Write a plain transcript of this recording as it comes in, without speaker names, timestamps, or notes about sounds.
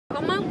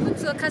oman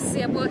kutu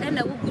kasebo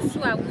ena wugusu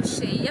a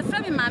wuhye ye fra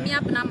me maame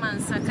abna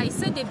mansa kai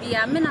se de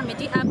bia me na me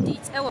di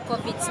update e wo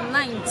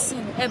COVID-19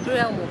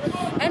 ebrewo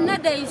ena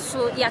dey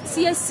so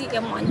yatiesi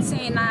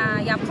emonten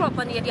na ya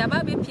proper na ye di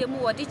aba be pie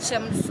mu wo di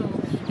chem so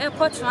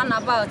airport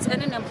runabout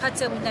ene ne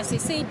mpatem na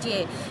sese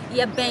die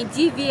ye ben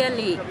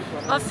DVLA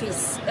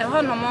office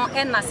honomo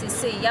ena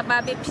sese ya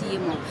ba be pie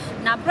mu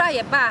na bra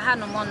ye ba ha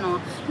no mo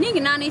no ni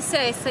nyina ni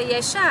se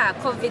ye sha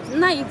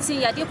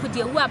COVID-19 ya de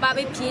kudie wu aba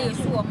be pie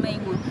so o man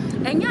mu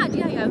enya ade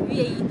ya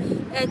wie yi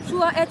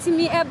etuo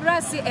etimi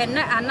ebrasi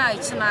ene ana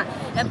ichina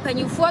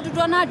empanyifo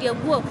dodo na de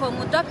gu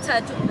okomu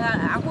doctor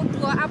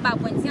ahodo aba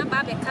bontia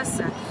ba be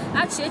kasa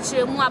a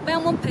chechire mu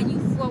aban mu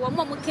empanyifo wo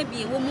mo ke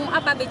bi wo mu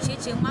aba be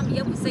chechire mu am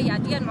ye bu se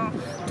yade no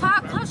to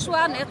akoso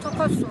na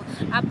etokoso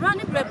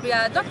abrani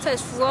brebria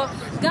doctors fo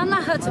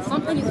Ghana Health for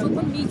empanyifo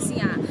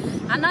committee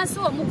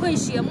anase wo mu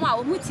kwanhie mu a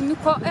wo mutimi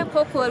ko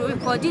ekoko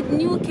recorded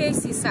new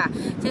cases a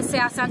te se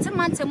asante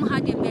mantem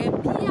ha de be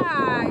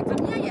bia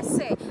kamia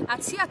yese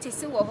ati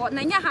se wo ho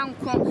na nya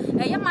hanko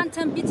eye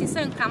mantem biti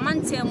se nka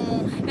mantem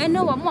mu ene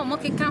wo mo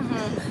keka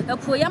ho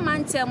epo ye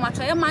mantem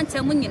atoye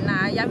mantem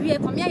nyina ya wie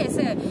komia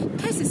yese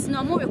cases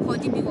no mo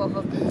record bi wo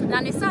ho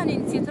na ne sa ne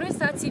nti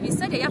 3 TV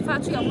se de ya fa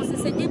to ya mo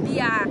se de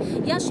bia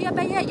ya hye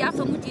be ye ya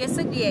fa mu de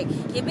se de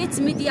ye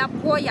betimi de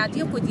apo ya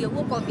de ko de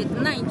wo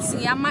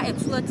COVID-19 ya ma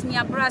etu atimi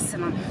abrase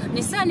no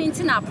ne sa ne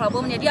nti na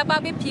problem ne de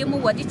aba be pie mu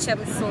wo de chem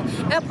so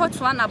airport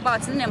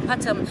runabout ne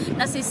mpatam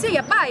na se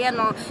ye ba ye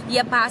no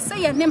ye ba se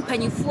ye ne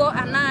mpanyifo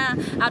ana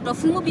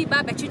adofo mu bi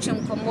ba be twetwe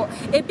nkomo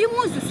ebi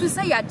mu susu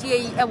se yade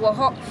yi ewo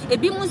ho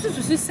ebi mu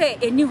susu se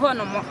eni ho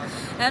no mo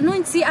eno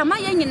nti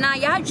amaye nyina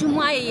ya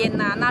adwumu ayeye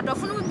na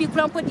adofo mu bi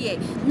krampo de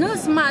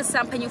nose mask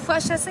mpanyifo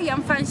ahye se ye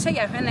mfa nhye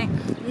ye hwene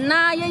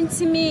na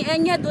yentimi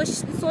enye do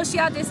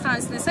social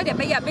distance ne se de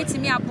be ya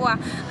betimi aboa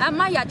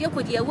ama yade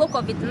ko de ewo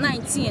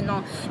COVID-19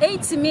 no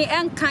eitimi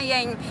enka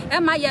yen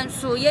ema yen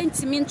so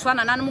yentimi ntoa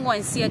nananom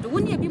wonse de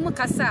woni ebi mu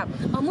kasa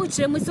omu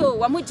kire mu so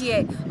wo mu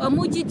de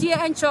omu gidie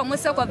enche omu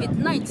se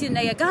COVID-19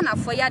 na ye Ghana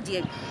fo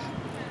yade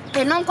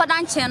enon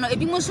kodan che no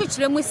ebi mu so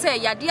kire mu se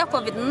yade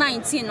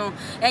COVID-19 no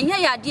enye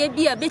yade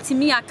bi a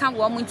betimi aka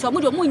wo mu nti omu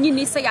de mu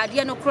nyini se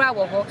yade no kura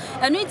wo ho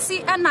eno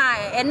ti ana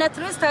ene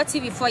 3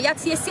 TV for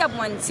yate esi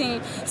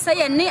abonten se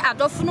ye ne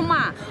adofo no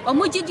ma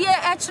omu gidie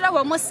e kire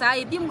wo mu sa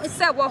ebi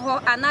se wo ho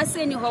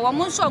anase ni ho wo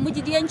mu so omu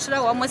gidie nkire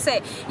wo mu se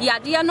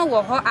yade no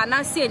wo ho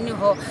anase ni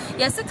ho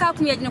yese ka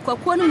kum yagine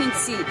kwakuo no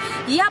nti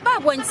ya ba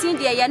abonten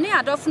de ye ne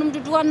adofo no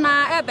dodo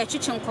na e be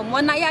twetwe nkomo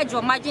na ya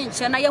adwomaje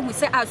nche na ye hu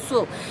se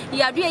aso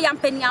yade ya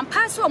mpani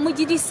paso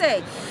mugidi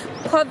say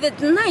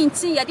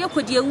COVID-19 yade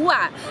kodi ewu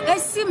a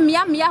esi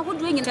mia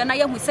hodo nyina na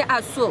ye hu se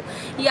aso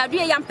yade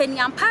yampani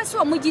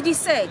paso mugidi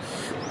say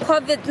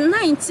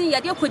COVID-19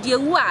 yade kodi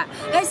ewu a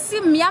esi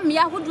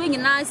mia hodo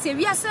nyina se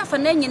wiase fa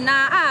na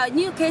nyina a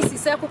new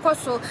cases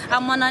ekokoso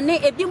amona ne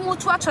ebi mu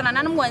to atona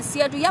nanom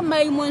wanse adu ya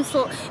mai mu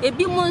nso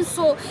ebi mu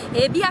nso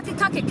ebi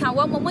akeka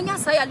wa monya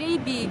sa yale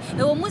bi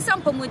ewo mu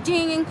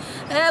sampomudin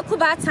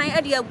kubatan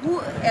ade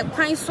agu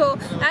ekwan so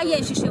aye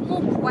nhihye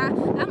mu kwa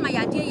ama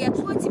yade ye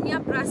tuotimi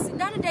abrasi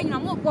dan da nyina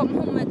mo bom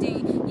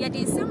homeden ye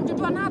de nsem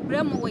dodo na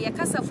abramo wo ye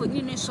kasafo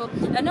nyini so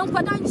ene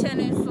nkoda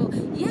nchene so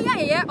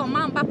ye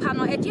omamba pa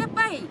no ede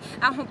bai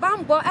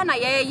ahobambo na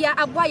ye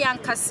aboa ya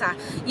nkasa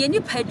ye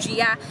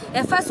nipadua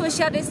efa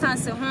social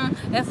distance ho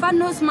efa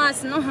nose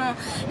mask no ho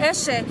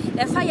ehye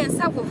efa ye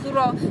nsa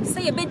kokoro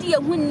se ye bedi ye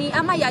hunni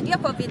ama yade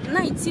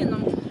COVID-19 no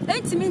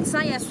entimi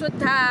nsan ye so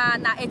ta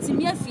na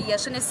etimi afi ye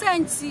so ne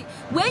senti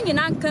we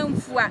nyina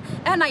nkamfu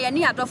a na ye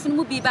ne adofo no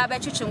mu bi ba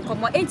twetwe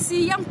nkomo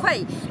enti ye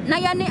nkwai na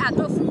ye ne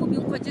adofo mu bi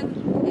nkoje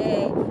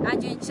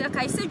agenche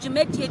kai se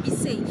dwumadie bi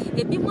sei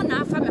ebi mu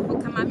na afa me ho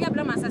kama me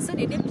abra masase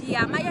de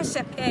bia ma ye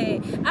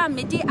hyepe a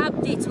me di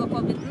update for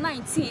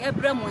COVID-19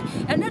 ebramu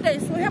ene de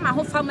so he ma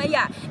ho fama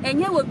ya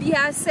enye wo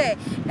bia se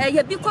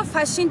ye bi ko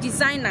fashion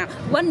designer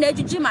won na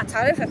adwudwi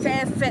matare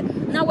fefefe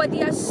na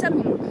wodi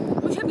ahyem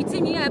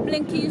mitimi ya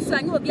blinking so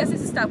anyo obi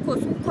sister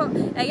course ko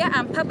eya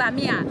ampa ba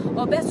me a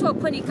obeso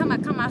poni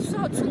kama so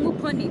tumu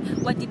poni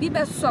wadi bi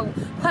beso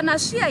kwana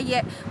hia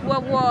ye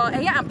wo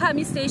eya ampa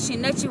mi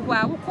station na chi ho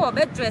a wo ko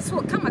be dress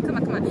wo kama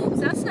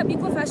sanso na bi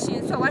ko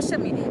fashion so wa hye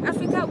me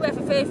Africa wear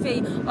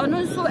fefefe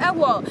ono nso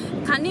ewo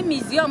kani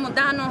museum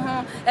da no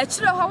ho e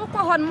kire ho wo ko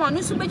ho no ono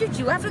nso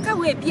bedwudwu Africa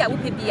wear bia wo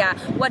pe bia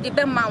wadi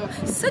be ma wo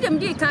sedem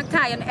di kan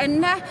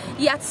enne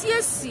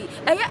yatiesi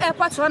eya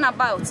airport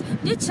runabout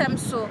di chem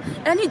so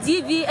eni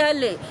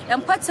DVLA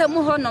empatem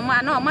ho no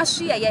ma na o ma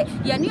hye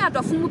ye ne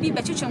adofo mu bi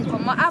betwetwe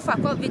nkomo afa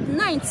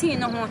COVID-19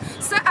 no ho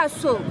se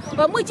aso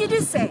o mu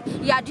gidi se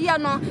yade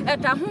no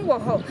eda ho wo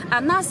ho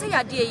ana se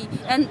yade yi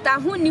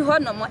enta ho ni ho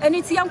no mo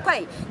eni ti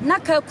yankwai na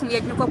ka kum ye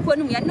nkokuo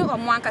no mu ye ne o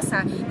mo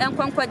ankasa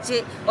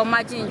enkwankwaje o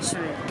maje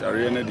nchire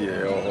yare ne de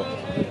ye ho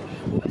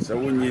se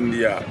wonyi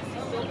ndi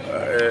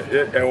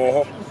a wo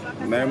ho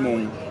na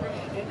mum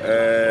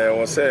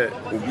wo se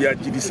obi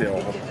agidi se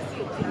wo ho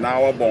na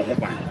wo bon ho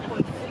ban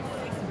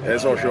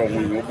eso hwe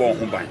ohun wo bon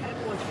ho ban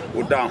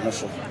wo da ho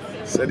so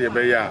se de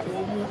be ya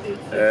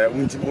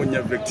unti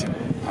wonya victim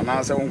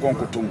anaasɛ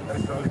wonkonkotom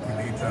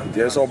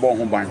deɛ sɛ ɔbɔ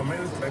ho ban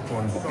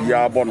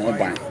biara bɔ no ho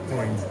ban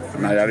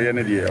na yareɛ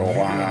no deɛ ɛwɔ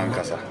hɔ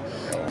ankasa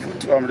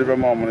tuwa mede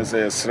bɛma ɔmo no sɛ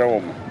yɛsrɛ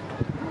wɔ mo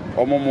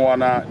ɔmo mmoa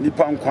na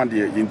nipa nkwa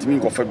deɛ yɛntumi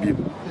nkɔfa biem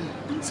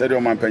sɛdeɛ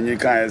ɔmampanyin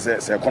kaeɛ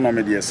sɛ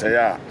economy deɛ sɛe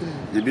a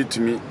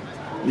yɛbɛtumi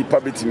nipa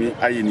bɛtumi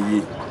ayɛ ne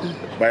yie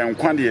ba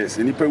nkwa deɛ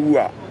sɛ nipa wu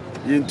a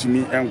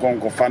yɛntumi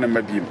nkɔfa no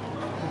ma biem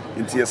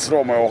nti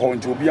yɛsrɛ ɔmo ɛwɔ hɔ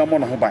nti obi amɔ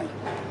no ho ban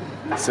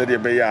sɛdeɛ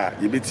ɛbɛyɛ a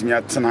yɛbɛtumi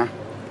atena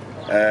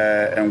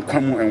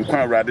nkwa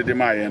awurade de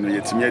ma yɛn no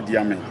yɛtumi adi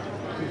amen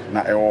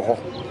na ɛwɔ hɔ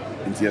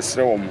nti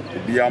yɛsrɛ wɔ mo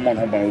obi amɔ no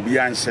ho ban obi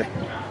anhyɛ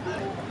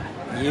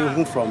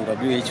you from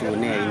WHO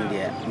near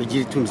India,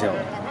 Mijil Tumsel.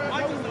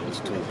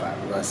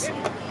 Because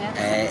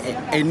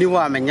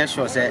anyone may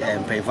sure say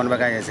pay for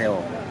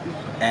the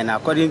and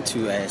according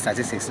to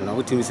statistics, no,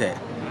 what team say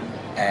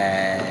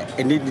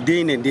any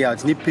day in and day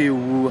out, Nippy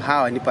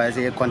how any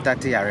person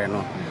contact the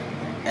arena.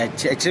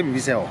 Chip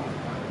Bizel,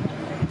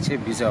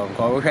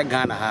 go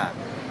Ghana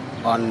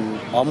on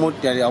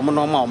almost the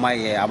normal my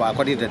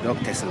according to the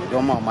doctors and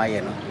normal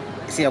my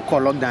see a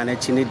call lockdown at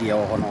Chinidia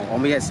or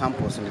no,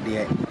 samples in the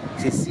day.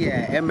 See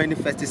a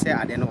manifest say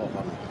I don't know.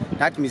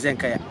 That means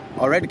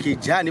already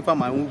Kijani for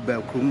my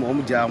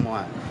home jam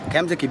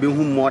can take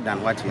more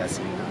than what we are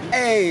seeing.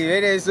 Hey,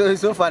 it is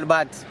so far,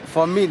 but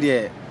for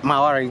me, my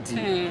warranty.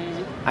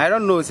 I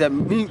don't know, say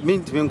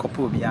mean to be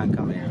couple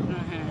Bianca.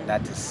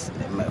 That is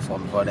for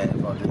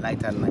the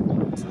light and night.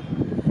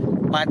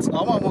 But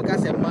Omoka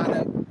said,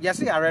 man,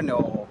 yes, I ran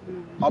or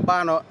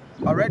Obano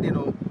already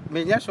know.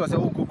 Me, yes, was a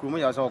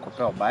Kukumi or so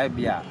compelled by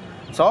Bia.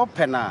 So,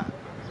 Penna.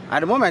 At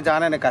the moment,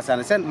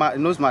 I sent my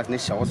nose mask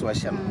nation was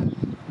Washam.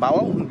 But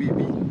what would be?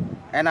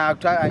 And I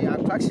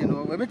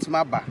attraction with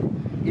my bar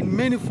in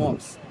many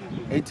forms.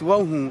 It's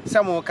one who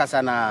some more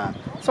Casana,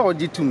 so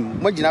did to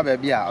Mojina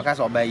Baby, or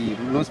Castle by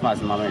nose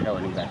mask,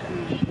 Mamma.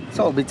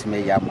 So bit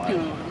me,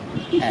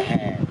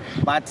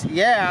 but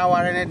yeah, our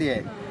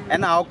idea.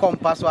 And I'll come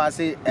pass what I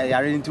say,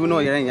 you're into no,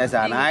 you're in yes,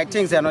 and I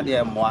think they're not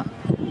there more.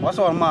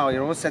 Also,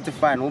 you're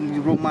certified,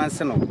 romance,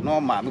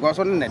 normal, because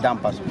only the damn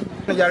person.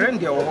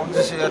 Yarendi or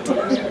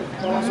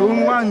so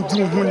one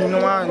do no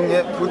one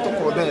yet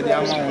protocol there, the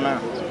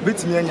amount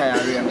bit me and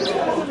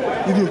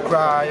Yarian. You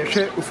cry,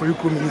 share for you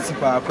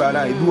municipal cry,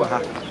 I do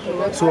her.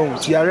 So,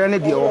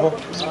 Tiarendi or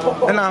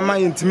and I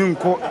mind to me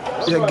call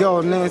your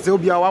girl name, so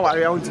be our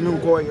around to me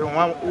call you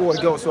one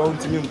girl, so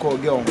to me call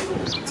girl.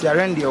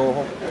 Tiarendi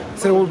or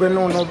say, oh, be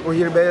no, or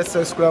here bear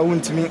sex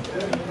ground to me,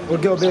 or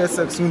girl bear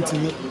sex soon to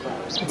me.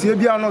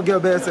 Tibia no girl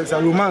bear sex,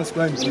 a romance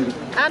crime to you.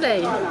 Are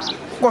they?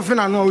 Coffin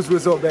and nose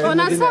was over. Oh,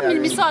 now some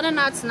me saw the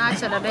nuts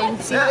natural.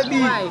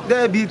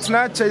 There be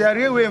snatcher, your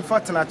railway and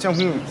fat at your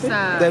home.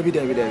 David.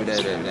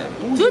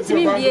 Two to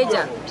me be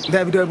agent.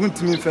 David, I want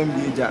to me from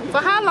the agent. For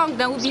how long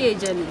that will be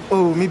agent?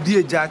 Oh, me be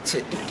a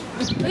judge.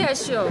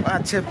 Yes, sure. I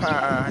check.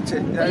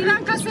 You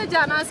don't say,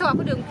 Jana, so I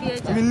couldn't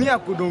create. Me, I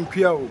couldn't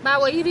create. By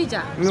what you did,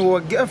 no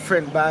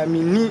girlfriend by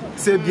me, need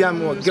Sabia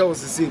more girls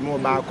to see more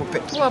about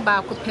Cope. More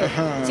about Cope.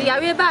 See, I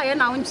will buy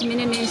and I want to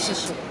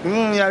minimise.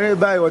 I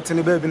buy what's in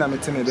the baby, I'm a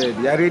timid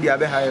baby. I ready, I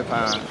be higher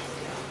power.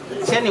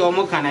 Send you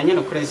more can, and you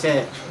know, Chris,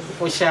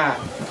 Osha,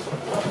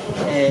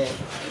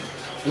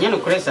 you know,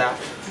 Cressa,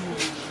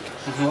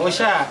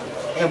 Osha,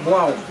 a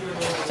wow.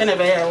 Send a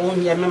bear,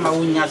 only a member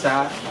who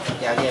yasa,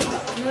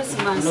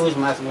 nose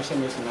mask,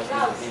 motion,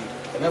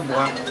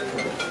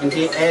 and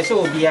the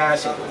SO be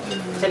asked,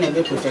 send a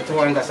bit to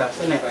one gasa,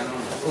 send a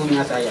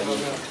unyasa.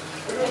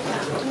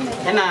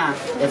 And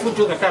a foot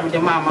took a time with the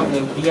mamma,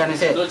 Bian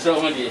said,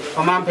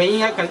 oh, my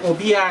paying, I can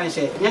Obia and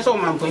say, yes, oh,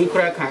 my paying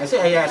crack. I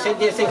say, I said,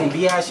 yes,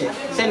 Obia,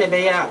 send a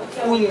bear,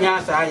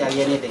 unyasa,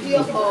 anything.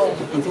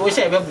 Into which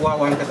I have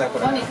one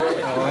Casacra.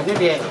 I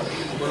did it.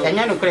 And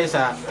Yano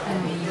Cressa,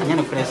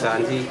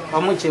 and the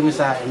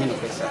Omuchimsa, and Yano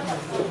Cressa.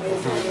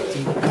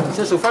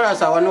 So far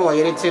as I know,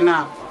 it's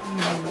now.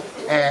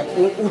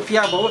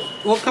 Upia,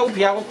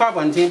 Upia, Papa,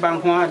 and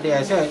Tibanqua,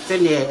 they said,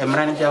 send a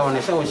manager on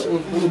a so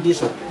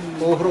this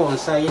or on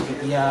side,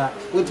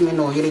 with me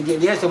no,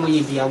 yes, I'm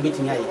with you,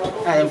 meeting. I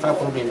am far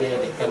from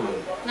there.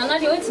 No,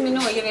 not you, me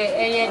know you're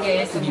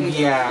it's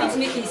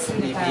making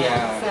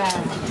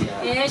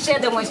share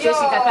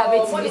demonstration that I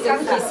bet with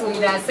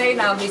say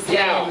now, Miss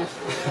Yeah.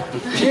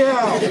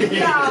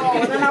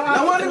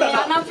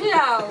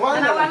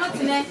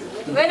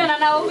 When I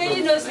know when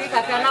you know, I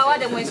can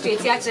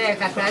demonstrate your chair.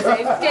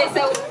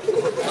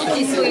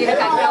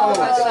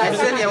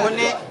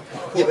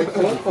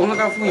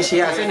 Omega Fushi,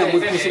 I send a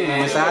good fishing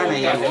on Sana.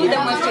 You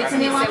demonstrate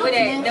me with a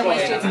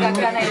demonstrate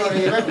that.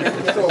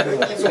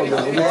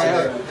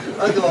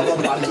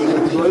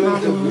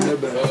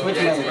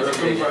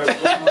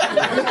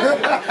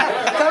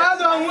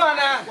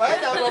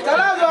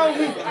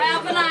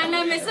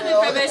 I'm missing the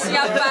previous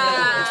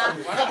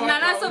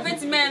Nana so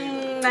bit men.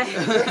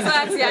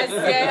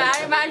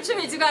 I'm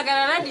actually to go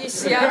already.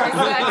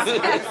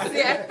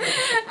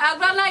 I'm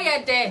gonna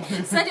get there.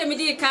 Said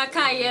me,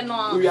 Kaka,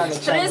 no.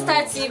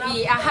 3-Star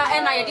TV. I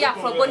had an idea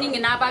for going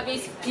in Ababi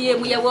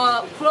PM. We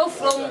were pro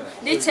from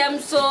the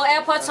Temso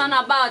airport on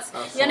about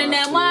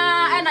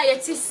Yanema and I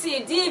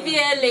see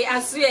DVLA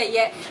as we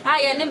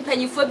I am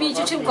penny for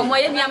beach to come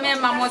away.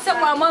 Mamma,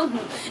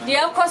 the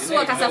cost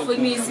workers for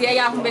me. I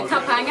am the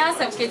Capanias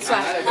and Kitwa.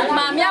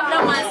 Mamma,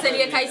 Brahman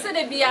said, I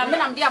said, be a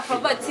man, dear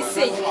property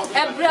say,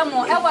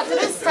 Ebramo, I was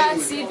 3-Star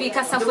TV,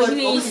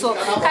 Casafoni, so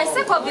I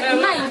said,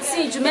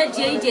 COVID-19,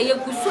 Jumedia,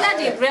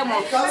 Kusuadi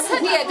Bremo,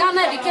 said the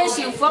Ghana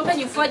education for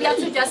penny for the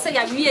other just say,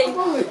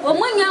 or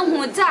one young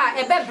who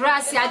died, a bed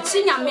brass, a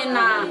China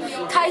Mena,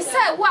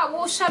 Kaisa, what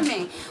will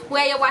shame,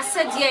 where you was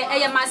said, I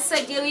am a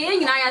said,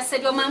 I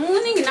said, your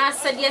morning, and I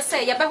said, yes,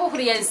 say, a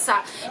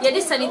Bahuriensa, yet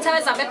this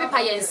sanitizer, a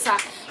Bepiensa.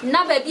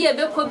 Now, baby, a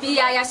bit could be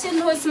I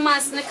send those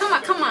masks, come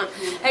on,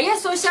 a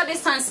yes, social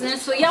distancing,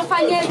 so young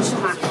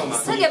Panyachuma.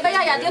 Say, a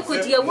bear,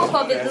 could you work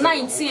of it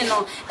 19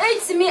 or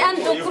 8 me and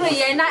do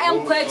pray, and I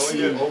am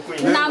question.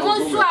 Now,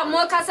 most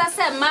more casa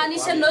said,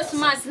 manish and those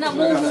masks, no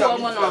more.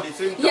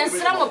 Yes,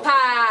 Ramopa,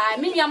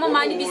 Miniamo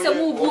money be some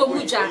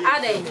muja,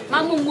 Ade,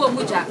 Mamu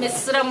muja,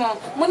 Miss Ramo,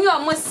 Munyo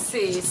must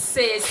say,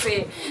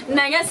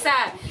 Nayasa,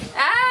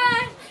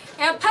 ah.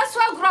 A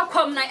password grab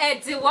come na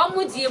Eddie, one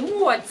would you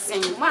more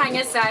sing. Why,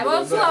 yes, I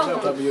was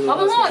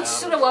more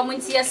sure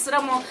woman, yes,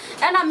 Ramo,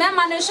 and a man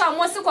manage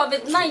most of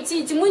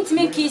COVID-19 to want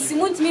me kiss,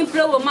 want me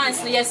pro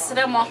romance, yes,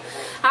 Ramo.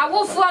 I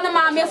will for the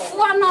mammy,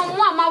 for no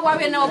more,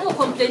 worry no more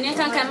complaining,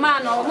 can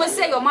man or must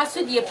say your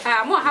master dear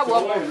Pam, or how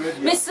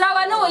Miss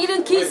Rava, no, you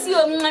didn't kiss you.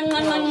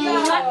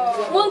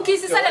 One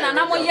kiss is and I'm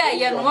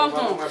and one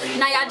home.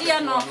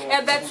 Nayadiano,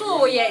 a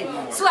better ye,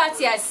 so at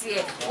yes,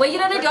 where you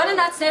don't know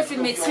that's every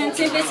mate,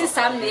 this is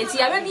some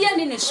Arabian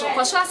in the show,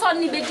 because I saw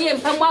Nibidi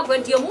and Pama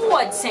when you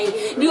would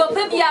say, you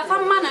baby are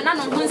from man and none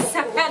of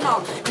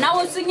Sapano.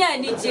 Now, sing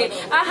any day.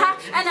 Aha,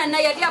 and a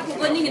Nayadia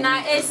going in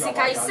our AC.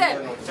 I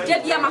said,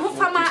 Jebia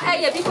Mahufama,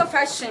 a big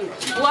profession.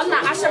 One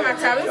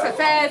Ashamata for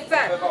fair.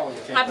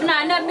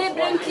 Abnana may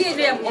bring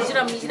Kiriam.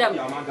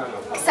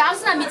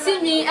 Sounds like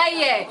meeting me a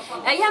year.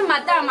 A young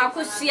Madame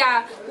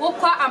Akusia,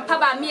 Woka and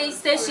Papa me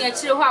station at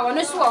Chihuahua,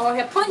 and so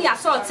her pony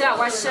assault. I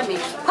was shaming.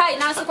 Quite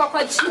nice for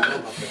quite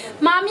chibi.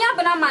 Mamma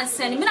Banaman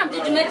sending.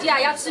 Did you make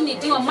I actually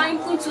do a mind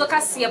point to a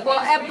cassia or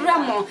a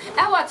bramo?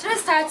 Our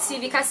 3-Star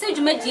TV,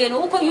 Cassage Media, and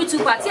open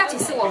YouTube at Yati.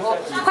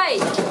 Quite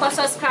for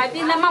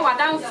subscribing, and my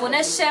down for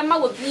a share my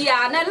would be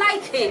and I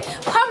like it.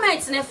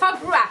 Comments in a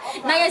fabra.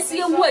 Now I see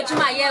a word to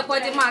my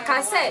airport, the mark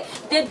I said,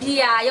 the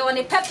beer, you want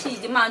a peppy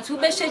demand to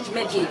message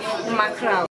Media, my crowd.